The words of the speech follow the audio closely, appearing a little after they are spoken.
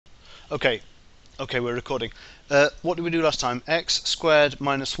Okay, we're recording. What did we do last time? X squared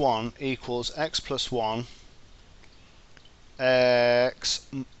minus 1 equals x plus 1 x...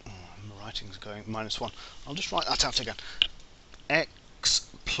 my writing's going minus 1. I'll just write that out again. X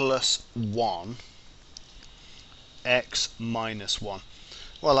plus 1 x minus 1.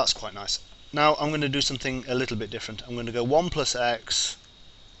 Well, that's quite nice. Now I'm going to do something a little bit different. I'm going to go 1 plus x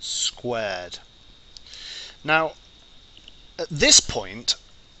squared. Now, at this point,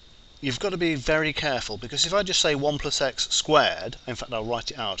 you've got to be very careful, because if I just say 1 plus x squared, in fact I'll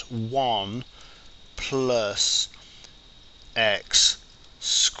write it out, 1 plus x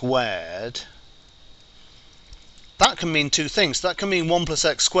squared, that can mean two things. That can mean 1 plus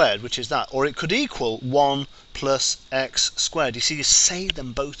x squared, which is that, or it could equal 1 plus x squared. You see, you say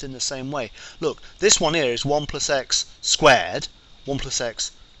them both in the same way. Look, this one here is 1 plus x squared, 1 plus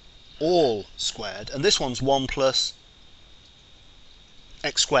x all squared, and this one's 1 plus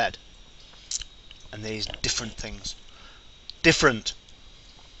x squared. And these different things. Different.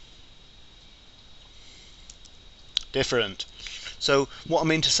 So what I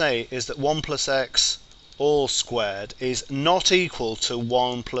mean to say is that 1 plus x all squared is not equal to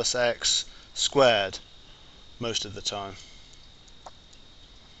 1 plus x squared most of the time.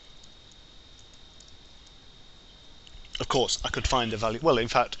 Of course, I could find a value. Well, in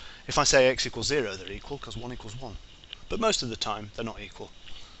fact, if I say x equals 0, they're equal, because 1 equals 1. But most of the time, they're not equal.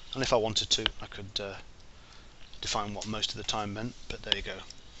 And if I wanted to, I could define what most of the time meant, but there you go.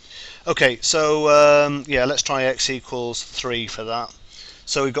 Okay, so yeah, let's try x equals 3 for that.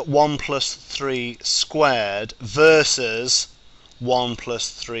 So we've got 1 plus 3 squared versus 1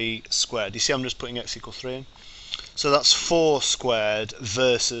 plus 3 squared. You see I'm just putting x equals 3 in? So that's 4 squared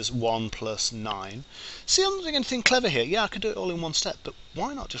versus 1 plus 9. See, I'm not doing anything clever here. Yeah, I could do it all in one step, but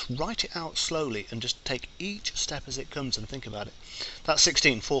why not just write it out slowly and just take each step as it comes and think about it. That's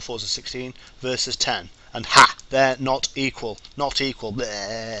 16. 4 fours are 16 versus 10. And ha! They're not equal. Not equal.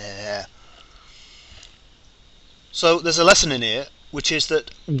 Bleh. So there's a lesson in here, which is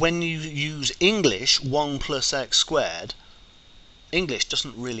that when you use English, 1 plus x squared, English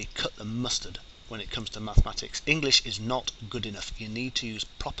doesn't really cut the mustard when it comes to mathematics. English is not good enough. You need to use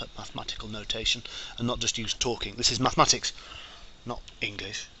proper mathematical notation and not just use talking. This is mathematics, not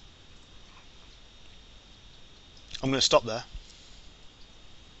English. I'm going to stop there.